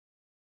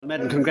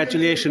Madden,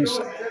 congratulations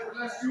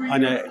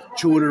on a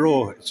 2 in a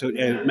row. It's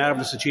a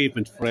marvellous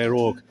achievement for Eire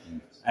Og.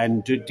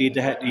 And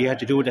you had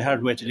to do it the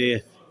hard way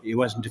today. It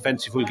wasn't a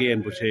fanciful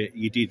game, but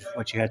you did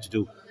what you had to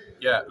do.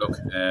 Yeah, look,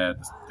 the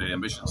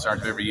ambition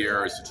started every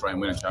year is to try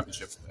and win a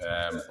championship,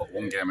 but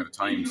one game at a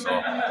time. So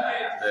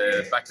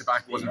the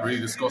back-to-back wasn't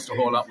really discussed a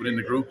whole lot within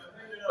the group.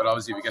 But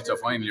obviously, if you get to a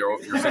final, you're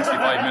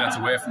 65 minutes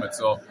away from it.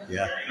 So,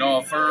 yeah.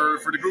 No, for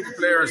the group of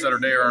players that are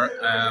there,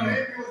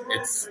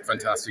 it's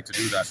fantastic to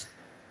do that.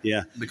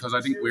 Yeah. Because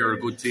I think we were a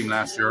good team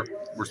last year,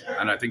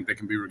 and I think they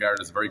can be regarded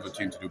as a very good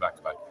team to do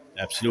back-to-back.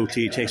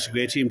 Absolutely. It takes a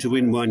great team to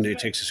win one. It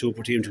takes a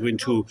super team to win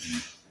two.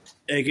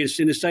 Against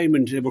Innis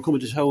Diamond, they were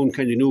coming to town,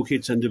 kind of new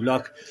kids on the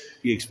block.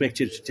 You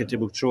expected that they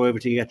would throw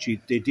everything at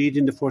you. They did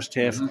in the first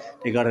half.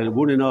 They got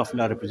won an awful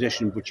lot of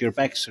possession, but your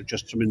backs are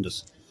just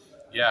tremendous.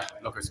 Yeah,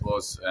 look, I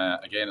suppose,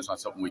 again, it's not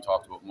something we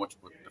talked about much,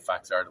 but the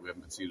facts are that we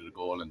haven't conceded a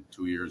goal in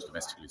 2 years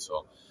domestically.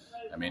 So,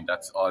 I mean,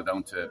 that's all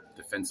down to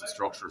defensive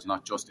structures,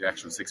 not just the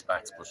actual six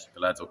backs, but the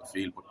lads out the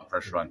field putting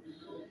pressure on.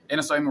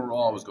 Innis Diamond were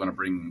always going to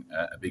bring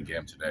a big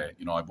game today.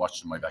 You know, I've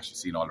watched them, I've actually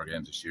seen all their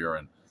games this year,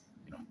 and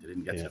you know, they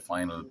didn't get to the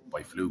final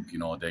by fluke. You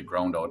know, they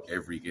ground out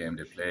every game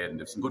they played, and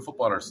they've some good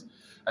footballers.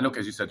 And look,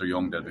 as you said, they're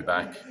young, they'll be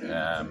back.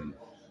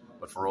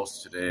 But for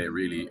us today,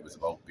 really, it was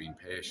about being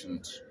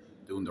patient,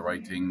 doing the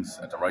right things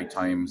at the right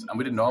times, and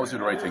we didn't always do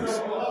the right things.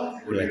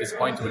 We were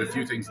disappointed with a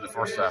few things in the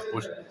first half,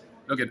 but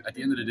look, at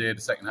the end of the day, the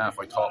second half,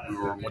 I thought we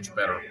were much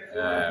better.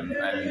 And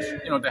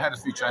you know, they had a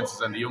few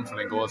chances, and the young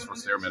fella in goals for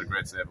us there made a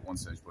great save at one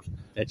stage. But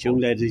that young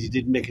lad, he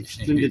didn't make a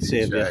splendid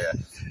save. Yeah.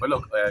 But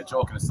look,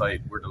 joking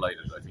aside, we're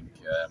delighted.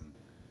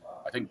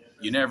 I think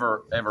you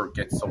never ever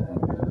get something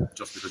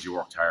just because you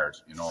worked hard,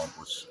 you know.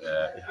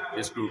 But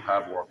this group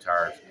have worked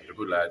hard. They're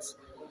good lads.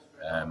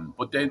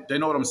 But they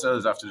know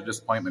themselves after the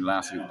disappointment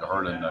last week with the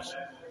hurling that,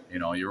 you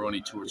know, you're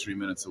only 2 or 3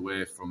 minutes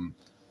away from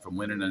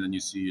winning, and then you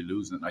see you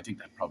losing. And I think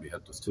that probably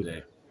helped us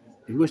today.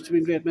 It must have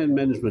been great man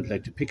management,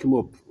 like to pick him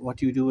up. What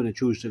do you do on a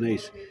Tuesday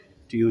night?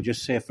 Do you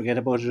just say forget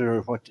about it,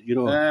 or what? You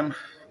know.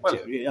 Well,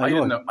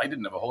 I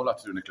didn't have a whole lot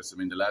to do, Nicholas. I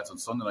mean, the lads on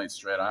Sunday night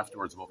straight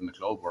afterwards above in the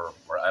club were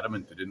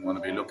adamant they didn't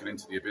want to be looking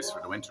into the abyss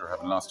for the winter,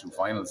 having lost 2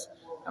 finals.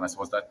 And I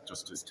suppose that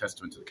just is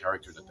testament to the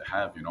character that they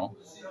have, you know.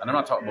 And I'm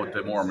not talking about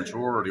the more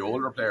mature or the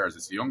older players,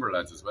 it's the younger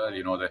lads as well,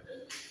 you know. They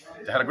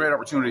had a great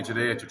opportunity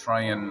today to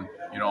try and,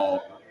 you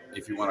know,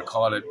 if you want to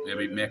call it,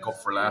 maybe make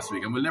up for last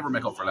week. And we'll never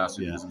make up for last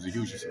week because it was a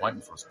huge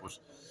disappointment for us. But,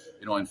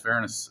 you know, in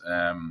fairness,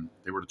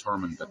 they were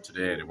determined that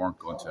today they weren't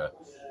going to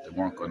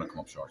come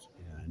up short.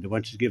 And they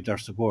wanted to give their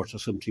support or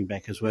something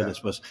back as well, I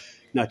suppose.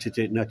 Not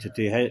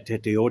that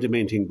they owe the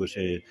main thing, but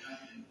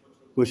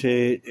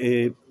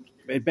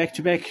back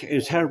to back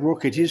is hard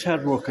work. It is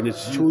hard work, and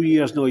it's 2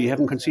 years now. You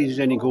haven't conceded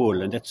any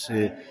goal, and that's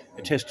a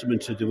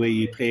testament to the way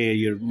you play.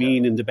 You're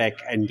mean in the back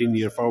and in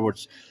your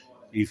forwards.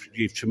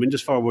 You've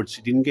tremendous forwards.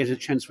 You didn't get a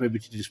chance maybe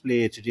to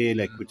display it today,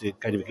 like with the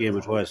kind of game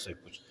it was. Like,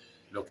 but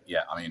look,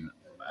 yeah, I mean,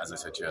 as I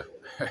said to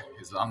you,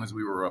 as long as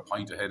we were a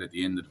point ahead at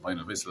the end of the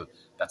final whistle,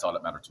 that's all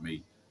that mattered to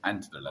me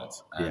and to the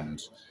lads.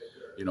 And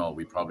you know,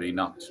 we probably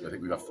knocked. I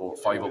think we got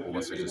 5 up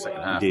one stage in the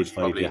second half,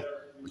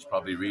 which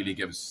probably really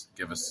gave us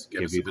a bit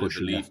of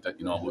belief that,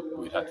 you know,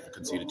 we'd had to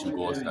concede 2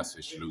 goals and that's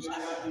to lose it.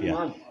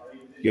 Yeah,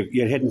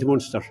 you're heading to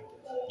Munster.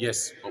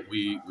 Yes, but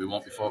we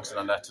won't be focusing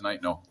on that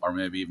tonight now, or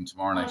maybe even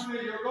tomorrow night.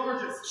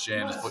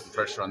 Shane is putting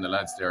pressure on the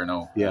lads there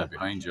now,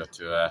 behind you,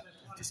 to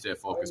stay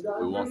focused,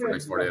 but we won't for the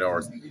next 48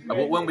 hours.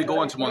 But when we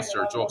go into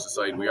Munster, jokes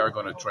aside, we are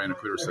going to try and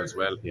acquit ourselves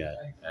well,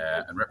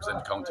 and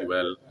represent the county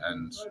well.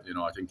 And, you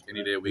know, I think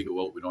any day we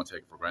go out, we don't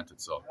take it for granted.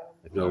 So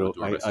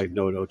I've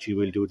no doubt you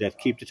will do that.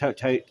 Keep the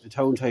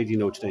town tidy, you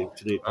know, today,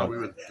 Paul. We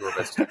will do our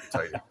best to keep it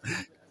tidy.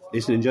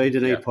 Listen, enjoy the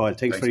night, Paul.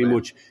 Thanks very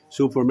much.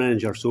 Super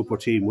manager, super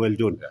team. Well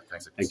done. Yeah,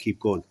 thanks. And keep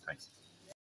going. Thanks.